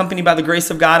with one company by the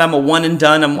grace of God. I'm a one and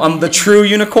done. I'm the true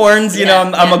unicorns.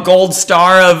 I'm a gold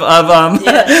star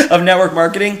of network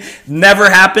marketing. Never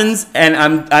happens. And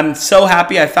I'm so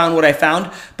happy I found what I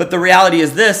found. But the reality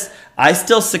is this. I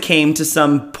still succumbed to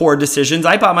some poor decisions.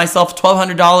 I bought myself a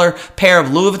 $1,200 pair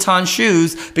of Louis Vuitton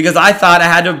shoes because I thought I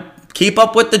had to keep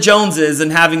up with the Joneses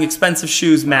and having expensive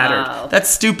shoes mattered. Wow. That's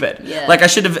stupid. Yeah. Like I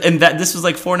should have, this was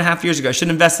like 4.5 years ago. I should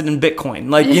have invested in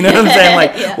Bitcoin. Like, you know what I'm saying?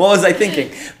 Like, what was I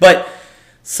thinking? But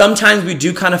sometimes we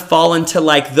do kind of fall into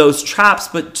like those traps,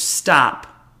 but stop.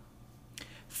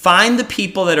 Find the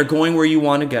people that are going where you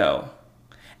want to go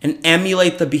and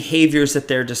emulate the behaviors that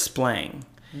they're displaying.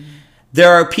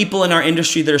 There are people in our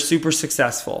industry that are super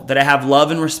successful, that I have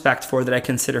love and respect for, that I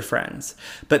consider friends.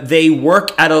 But they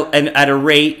work at a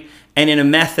rate and in a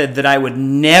method that I would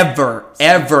never,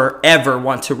 ever, ever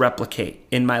want to replicate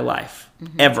in my life.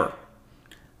 Ever.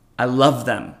 I love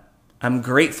them. I'm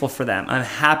grateful for them. I'm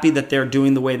happy that they're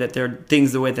doing the way that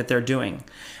they're doing.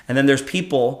 And then there's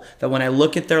people that when I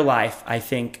look at their life, I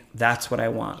think that's what I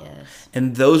want. Yes.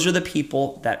 And those are the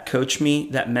people that coach me,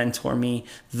 that mentor me.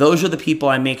 Those are the people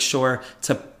I make sure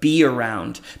to be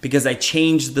around, because I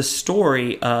changed the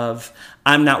story of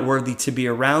I'm not worthy to be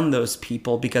around those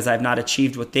people because I've not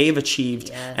achieved what they've achieved.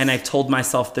 Yes. And I've told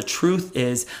myself the truth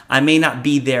is I may not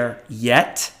be there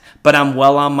yet, but I'm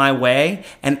well on my way,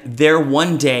 and they're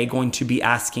one day going to be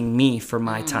asking me for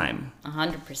my time.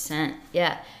 100%.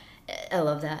 Yeah, I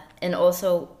love that. And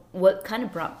also, what kind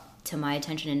of brought to my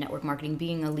attention in network marketing,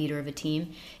 being a leader of a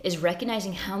team, is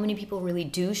recognizing how many people really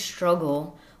do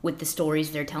struggle with the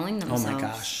stories they're telling themselves. Oh my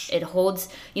gosh. It holds,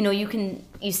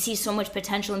 you see so much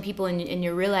potential in people, and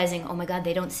you're realizing, oh my God,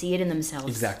 they don't see it in themselves.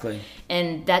 Exactly.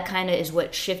 And that kind of is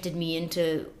what shifted me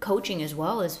into coaching as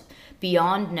well, as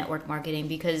beyond network marketing,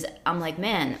 because I'm like,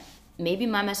 man, maybe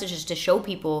my message is to show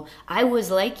people I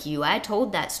was like you. I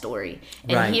told that story.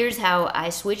 And Right. Here's how I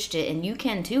switched it. And you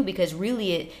can too, because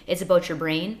really it's about your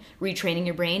brain, retraining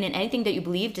your brain. And anything that you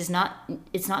believed it's not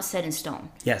set in stone.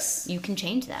 Yes. You can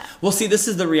change that. Well, see, this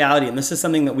is the reality, and this is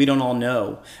something that we don't all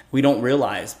know, we don't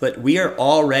realize, but we are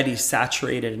already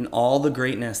saturated in all the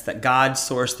greatness that God,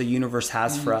 source, the universe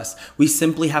has for us. We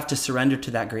simply have to surrender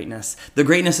to that greatness. The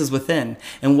greatness is within,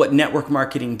 and what network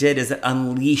marketing did is it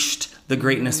unleashed the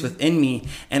greatness within me,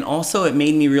 and also it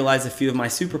made me realize a few of my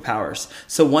superpowers.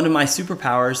 So one of my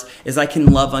superpowers is I can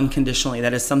love unconditionally.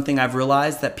 That is something I've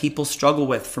realized that people struggle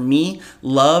with. For me,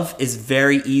 love is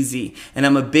very easy, and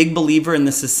I'm a big believer, and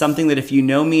this is something that if you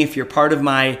know me, if you're part of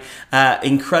my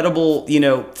incredible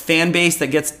fan base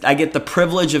that I get the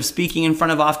privilege of speaking in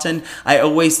front of often, I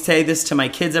always say this to my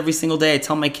kids every single day. I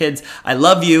tell my kids, I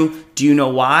love you. Do you know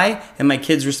why? And my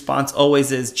kids' response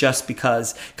always is just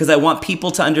because I want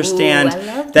people to understand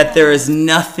that there is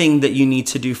nothing that you need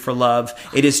to do for love.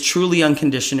 It is truly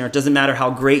unconditional. It doesn't matter how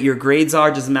great your grades are.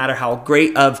 It doesn't matter how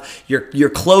great of your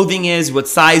clothing is, what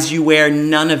size you wear.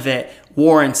 None of it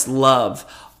warrants love.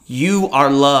 You are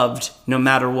loved no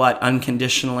matter what,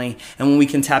 unconditionally. And when we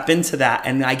can tap into that,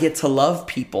 and I get to love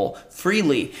people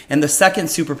freely. And the second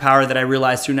superpower that I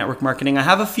realized through network marketing, I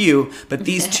have a few, but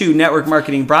these two network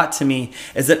marketing brought to me,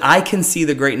 is that I can see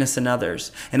the greatness in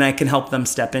others and I can help them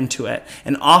step into it.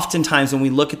 And oftentimes when we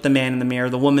look at the man in the mirror,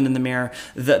 the woman in the mirror,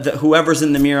 the whoever's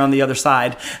in the mirror on the other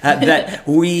side, that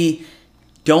we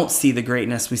don't see the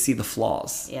greatness, we see the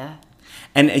flaws. Yeah.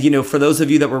 And, for those of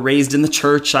you that were raised in the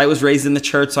church, I was raised in the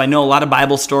church, so I know a lot of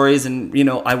Bible stories, and,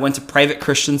 I went to private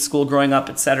Christian school growing up,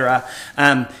 etc.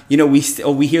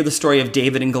 We hear the story of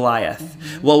David and Goliath.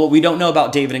 Mm-hmm. Well, what we don't know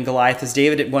about David and Goliath is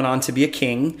David went on to be a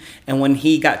king, and when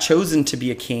he got chosen to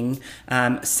be a king,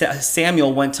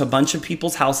 Samuel went to a bunch of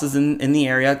people's houses in the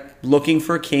area looking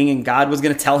for a king, and God was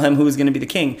going to tell him who was going to be the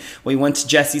king. Well, he went to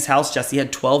Jesse's house. Jesse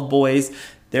had 12 boys.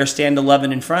 There stand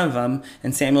 11 in front of him,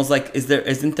 and Samuel's like,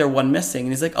 isn't there one missing?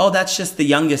 And he's like, oh, that's just the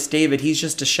youngest David. He's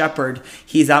just a shepherd.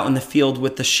 He's out in the field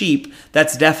with the sheep.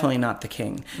 That's definitely not the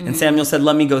king. Mm-hmm. And Samuel said,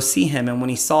 let me go see him. And when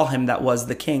he saw him, that was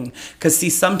the king. Because see,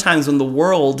 sometimes when the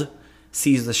world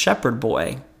sees the shepherd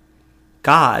boy,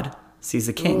 God sees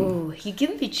the king. Ooh, he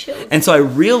giving me chills. And so I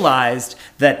realized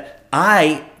that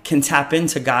I can tap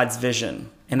into God's vision,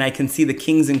 and I can see the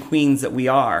kings and queens that we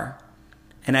are.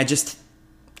 And I just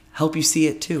help you see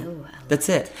it too. Ooh, that's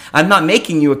it. I'm not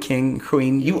making you a king,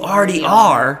 queen. You already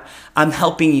are. I'm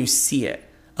helping you see it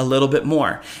a little bit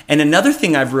more. And another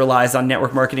thing I've realized on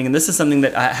network marketing, and this is something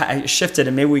that I shifted,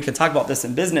 and maybe we can talk about this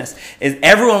in business, is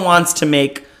everyone wants to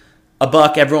make a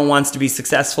buck. Everyone wants to be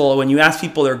successful. When you ask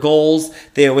people their goals,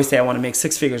 they always say, I want to make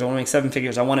 6 figures. I want to make 7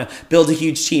 figures. I want to build a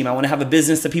huge team. I want to have a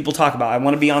business that people talk about. I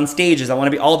want to be on stages. I want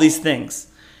to be all these things.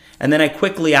 And then I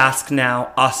quickly ask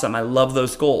now, awesome, I love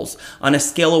those goals. On a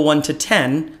scale of 1 to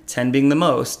 10, 10 being the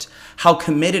most, how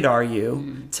committed are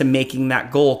you to making that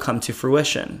goal come to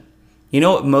fruition? You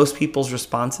know what most people's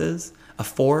response is? A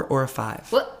 4 or a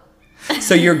 5. What?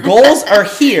 So your goals are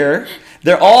here.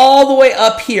 They're all the way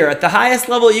up here at the highest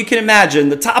level you can imagine,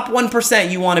 the top 1%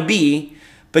 you want to be,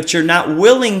 but you're not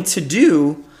willing to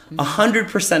do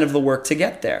 100% of the work to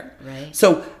get there. Right.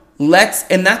 So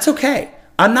and that's okay.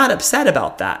 I'm not upset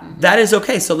about that. Mm-hmm. That is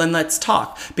okay. So then let's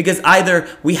talk. Because either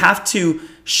we have to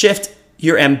shift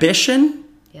your ambition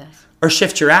or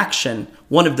shift your action.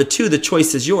 One of the two, the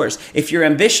choice is yours. If your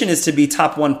ambition is to be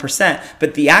top 1%,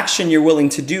 but the action you're willing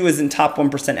to do isn't top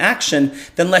 1% action,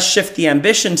 then let's shift the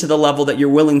ambition to the level that you're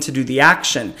willing to do the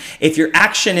action. If your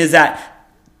action is at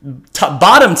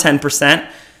bottom 10%,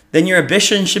 then your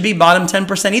ambition should be bottom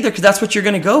 10% either, because that's what you're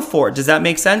going to go for. Does that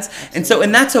make sense? Absolutely.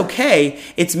 And that's okay.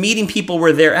 It's meeting people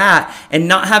where they're at and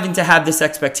not having to have this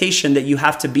expectation that you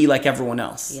have to be like everyone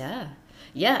else. Yeah.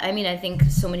 Yeah, I mean, I think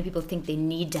so many people think they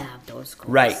need to have those goals.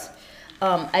 Right.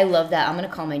 I love that. I'm going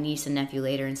to call my niece and nephew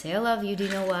later and say, I love you. Do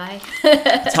you know why?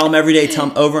 Tell them every day. Tell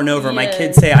them over and over. Yes. My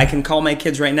kids say, I can call my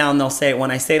kids right now and they'll say it. When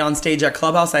I say it on stage at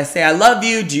Clubhouse, I say, I love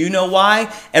you. Do you know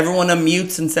why? Everyone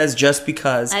unmutes and says, just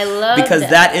because. I love because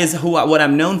that is what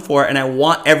I'm known for. And I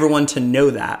want everyone to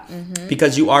know that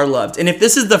because you are loved. And if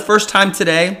this is the first time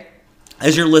today,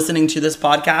 as you're listening to this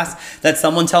podcast, that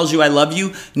someone tells you I love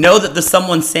you, know that the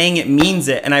someone saying it means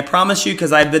it. And I promise you,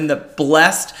 because I've been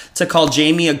blessed to call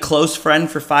Jamie a close friend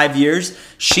for 5 years,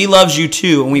 she loves you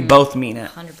too, and we both mean it.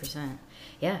 100%.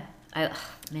 Yeah.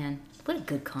 Man, what a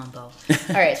good combo.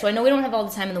 All right, so I know we don't have all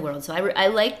the time in the world, so I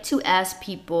like to ask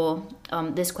people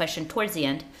this question towards the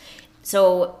end.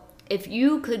 So if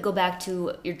you could go back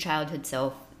to your childhood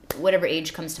self, whatever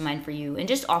age comes to mind for you, and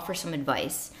just offer some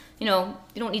advice. You know,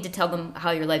 you don't need to tell them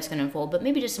how your life's going to unfold, but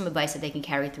maybe just some advice that they can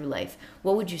carry through life.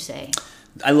 What would you say?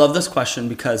 I love this question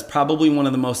because probably one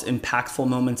of the most impactful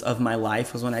moments of my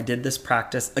life was when I did this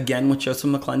practice, again with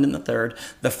Joseph McClendon III,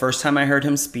 the first time I heard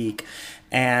him speak.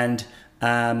 And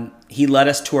he led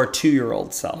us to our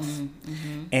 2-year-old self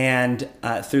and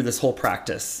through this whole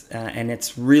practice. And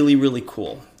it's really, really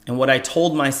cool. And what I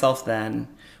told myself then,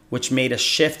 which made a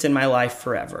shift in my life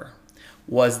forever,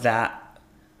 was that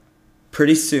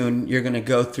pretty soon you're going to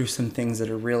go through some things that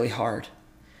are really hard.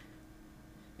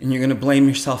 And you're going to blame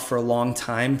yourself for a long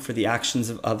time for the actions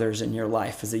of others in your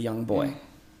life as a young boy.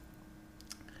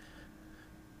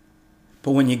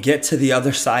 But when you get to the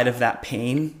other side of that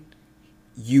pain,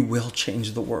 you will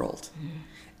change the world.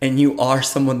 And you are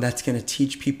someone that's going to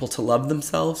teach people to love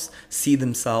themselves, see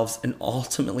themselves, and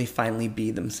ultimately finally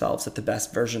be themselves at the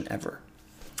best version ever.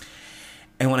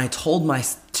 And when I told my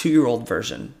 2-year-old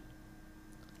version,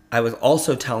 I was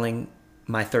also telling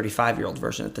my 35-year-old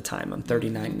version at the time. I'm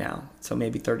 39 now, so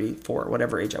maybe 34,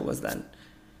 whatever age I was then.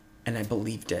 And I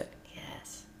believed it.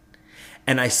 Yes.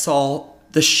 And I saw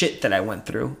the shit that I went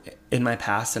through in my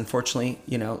past. Unfortunately,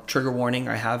 trigger warning,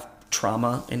 I have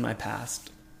trauma in my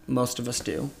past. Most of us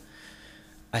do.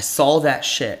 I saw that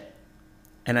shit,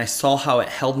 and I saw how it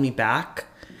held me back.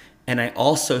 And I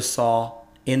also saw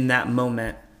in that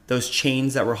moment those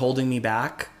chains that were holding me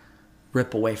back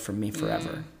rip away from me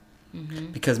forever.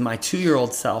 Because my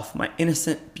 2-year-old self, my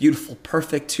innocent, beautiful,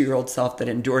 perfect 2-year-old self that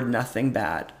endured nothing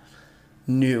bad,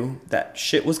 knew that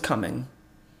shit was coming,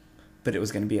 but it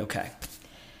was going to be okay.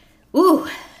 Ooh,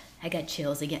 I got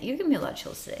chills again. You're giving me a lot of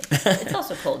chills today. It's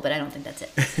also cold, but I don't think that's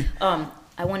it.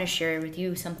 I want to share with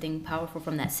you something powerful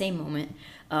from that same moment,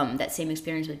 that same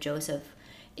experience with Joseph.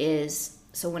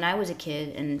 So when I was a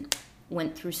kid and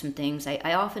went through some things,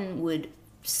 I often would,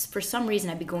 for some reason,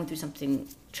 I'd be going through something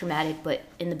traumatic, but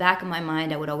in the back of my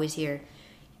mind, I would always hear,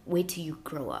 wait till you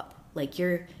grow up. Like,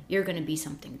 you're going to be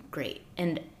something great.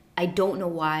 And I don't know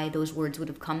why those words would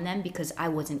have come then, because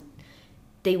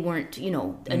they weren't,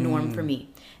 a norm for me.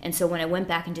 And so when I went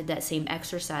back and did that same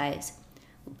exercise,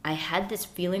 I had this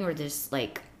feeling or this,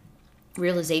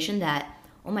 realization that,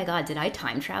 oh my God, did I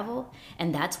time travel?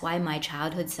 And that's why my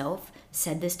childhood self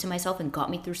said this to myself and got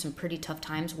me through some pretty tough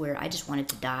times where I just wanted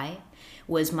to die,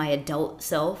 was my adult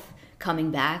self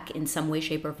coming back in some way,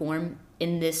 shape, or form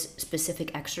in this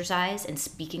specific exercise and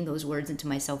speaking those words into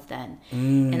myself then.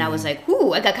 And I was like,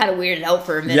 whoo, I got kind of weirded out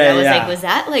for a minute. I was like, was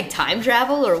that time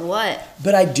travel or what?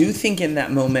 But I do think in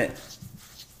that moment,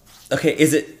 okay,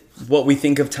 is it what we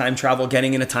think of time travel,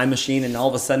 getting in a time machine and all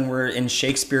of a sudden we're in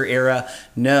Shakespeare era?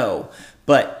 No.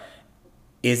 But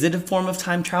is it a form of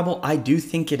time travel? I do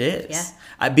think it is.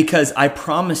 Yeah. Because I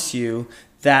promise you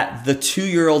that the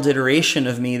 2-year-old iteration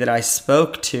of me that I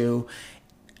spoke to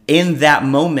in that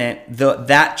moment,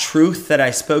 that truth that I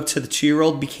spoke to the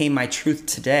 2-year-old became my truth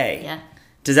today. Yeah.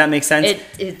 Does that make sense?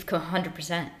 It's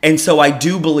 100%. And so I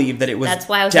do believe that it was That's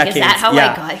why I was decades. like, is that how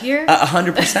I got here?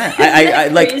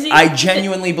 100%. I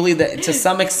genuinely believe that to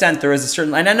some extent there is a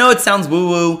certain, and I know it sounds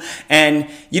woo-woo, and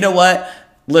you know what?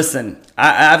 Listen,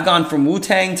 I've gone from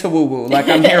Wu-Tang to woo-woo.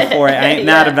 I'm here for it. I ain't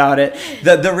mad about it.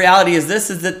 The reality is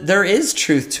that there is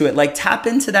truth to it. Tap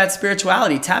into that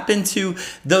spirituality. Tap into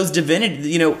those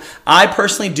divinity. I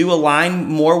personally do align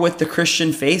more with the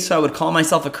Christian faith, so I would call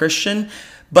myself a Christian.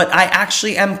 But I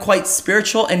actually am quite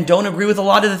spiritual and don't agree with a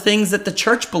lot of the things that the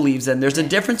church believes in. There's a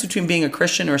difference between being a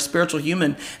Christian or a spiritual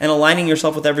human and aligning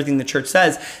yourself with everything the church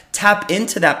says. Tap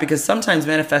into that, because sometimes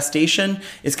manifestation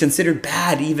is considered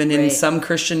bad even in some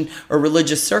Christian or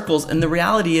religious circles. And the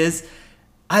reality is,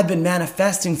 I've been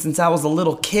manifesting since I was a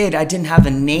little kid. I didn't have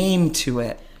a name to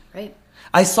it. Right.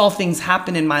 I saw things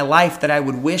happen in my life that I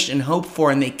would wish and hope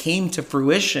for, and they came to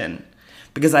fruition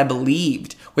because I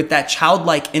believed with that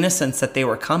childlike innocence that they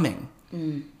were coming.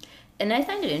 And I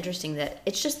find it interesting that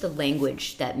it's just the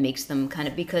language that makes them kind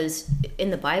of, because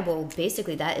in the Bible,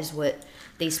 basically that is what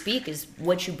they speak, is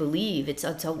what you believe. It's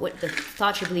what the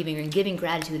thoughts you're believing and giving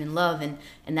gratitude and love,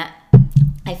 and that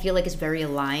I feel like is very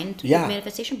aligned with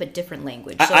manifestation, but different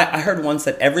language. So, I heard once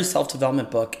that every self-development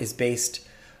book is based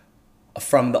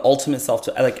from the ultimate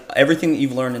like everything that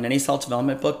you've learned in any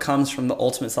self-development book comes from the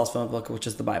ultimate self-development book, which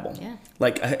is the Bible. Yeah.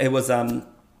 Like it was,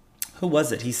 who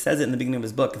was it? He says it in the beginning of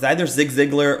his book. It's either Zig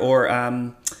Ziglar or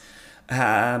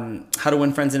How to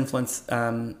Win Friends, Influence,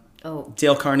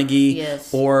 Dale Carnegie.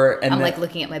 Yes. I'm like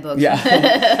looking at my book. Yeah.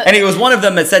 And it was one of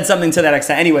them that said something to that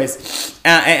extent. Anyways,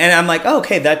 and I'm like, oh,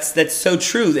 okay, that's so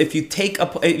true. If you take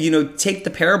take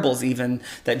the parables even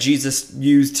that Jesus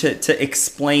used to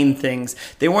explain things,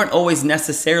 they weren't always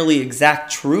necessarily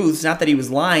exact truths. Not that he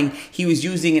was lying. He was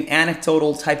using an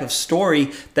anecdotal type of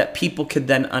story that people could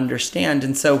then understand.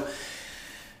 And so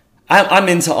I'm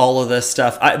into all of this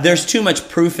stuff. There's too much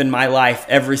proof in my life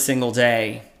every single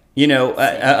day,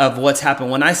 of what's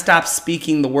happened. When I stopped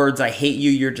speaking the words, I hate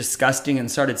you, you're disgusting, and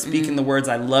started speaking the words,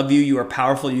 I love you, you are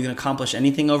powerful, you can accomplish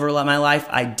anything over my life,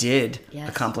 I did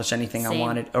accomplish anything I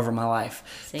wanted over my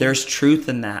life. There's truth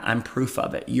in that. I'm proof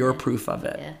of it. You're proof of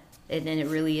it. Yeah. And it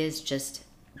really is just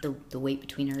the weight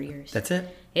between our ears. That's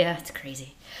it. Yeah, it's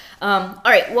crazy. All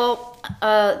right, well,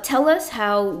 tell us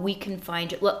how we can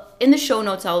find you. Well, in the show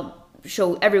notes, I'll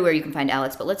show everywhere you can find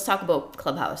Alex, but let's talk about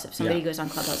Clubhouse. If somebody goes on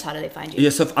Clubhouse, how do they find you?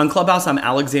 Yeah, so on Clubhouse, I'm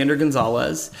Alexander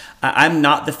Gonzalez. I'm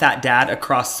not the fat dad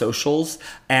across socials,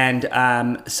 and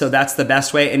so that's the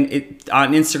best way. And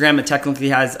on Instagram, it technically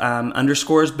has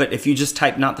underscores, but if you just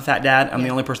type not the fat dad, I'm the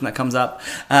only person that comes up.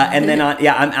 And then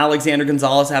I'm Alexander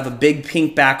Gonzalez. I have a big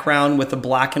pink background with a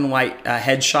black and white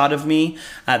headshot of me.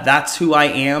 That's who I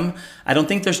am. I don't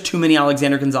think there's too many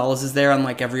Alexander Gonzalez's there on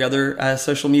like every other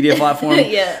social media platform.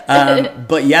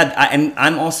 But yeah, and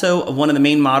I'm also one of the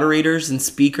main moderators and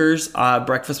speakers,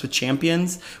 Breakfast with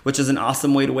Champions, which is an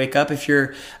awesome way to wake up. If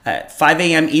you're at 5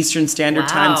 a.m. Eastern Standard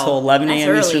Time till 11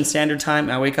 a.m. Eastern Standard Time,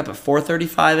 I wake up at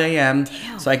 4:35 a.m.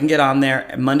 so I can get on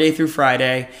there Monday through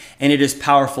Friday, and it is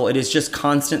powerful. It is just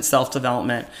constant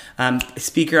self-development.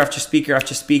 Speaker after speaker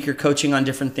after speaker, coaching on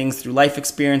different things through life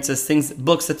experiences,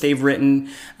 books that they've written,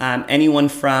 anyone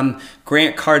from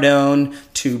Grant Cardone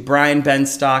to Brian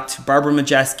Benstock to Barbara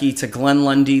Majeski to Glenn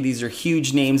Lundy. These are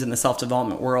huge names in the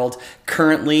self-development world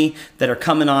currently that are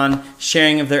coming on,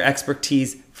 sharing of their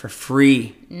expertise for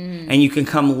free. And you can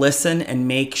come listen and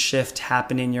make shift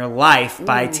happen in your life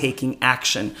by taking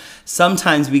action.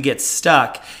 Sometimes we get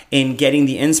stuck in getting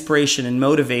the inspiration and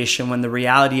motivation when the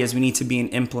reality is we need to be in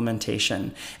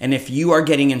implementation. And if you are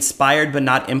getting inspired but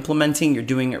not implementing, you're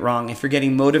doing it wrong. If you're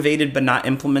getting motivated but not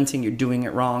implementing, you're doing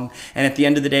it wrong. And at the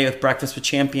end of the day, with Breakfast with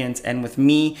Champions and with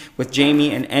me, with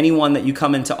Jamie, and anyone that you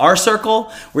come into our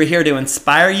circle, we're here to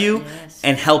inspire you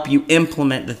and help you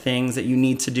implement the things that you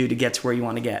need to do to get to where you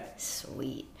want to get.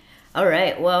 Sweet. All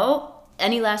right. Well,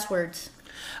 any last words?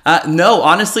 No,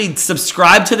 honestly,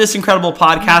 subscribe to this incredible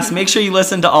podcast. Make sure you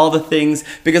listen to all the things,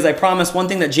 because I promise one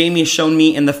thing that Jamie has shown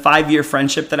me in the 5-year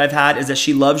friendship that I've had is that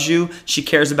she loves you, she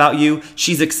cares about you,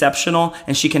 she's exceptional,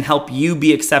 and she can help you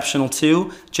be exceptional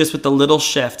too, just with a little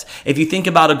shift. If you think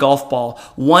about a golf ball,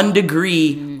 1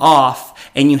 degree off,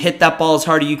 and you hit that ball as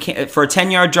hard as you can. For a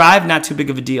 10-yard drive, not too big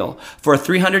of a deal. For a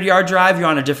 300-yard drive, you're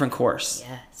on a different course.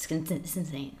 Yeah, it's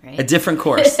insane, right? A different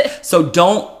course. So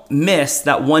don't miss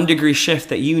that 1 degree shift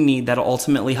that you need that'll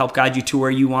ultimately help guide you to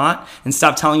where you want, and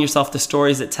stop telling yourself the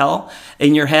stories that tell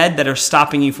in your head that are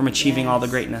stopping you from achieving all the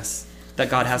greatness that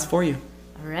God has for you.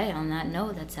 All right, on that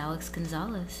note, that's Alex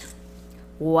Gonzalez.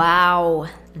 Wow,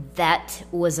 that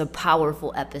was a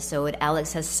powerful episode.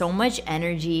 Alex has so much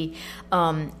energy.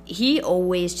 He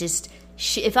always just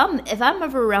if I'm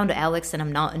ever around Alex and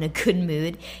I'm not in a good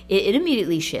mood, it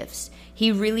immediately shifts.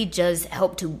 He really does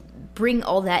help to bring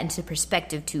all that into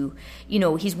perspective to,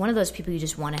 he's one of those people you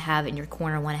just want to have in your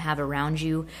corner, want to have around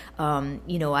you.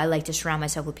 I like to surround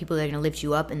myself with people that are going to lift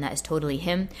you up, and that is totally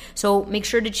him. So make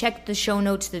sure to check the show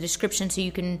notes, the description, so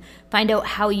you can find out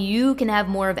how you can have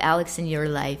more of Alex in your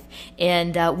life.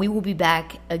 And we will be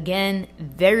back again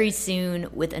very soon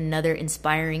with another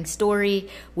inspiring story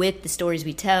with the stories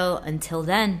we tell. Until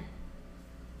then.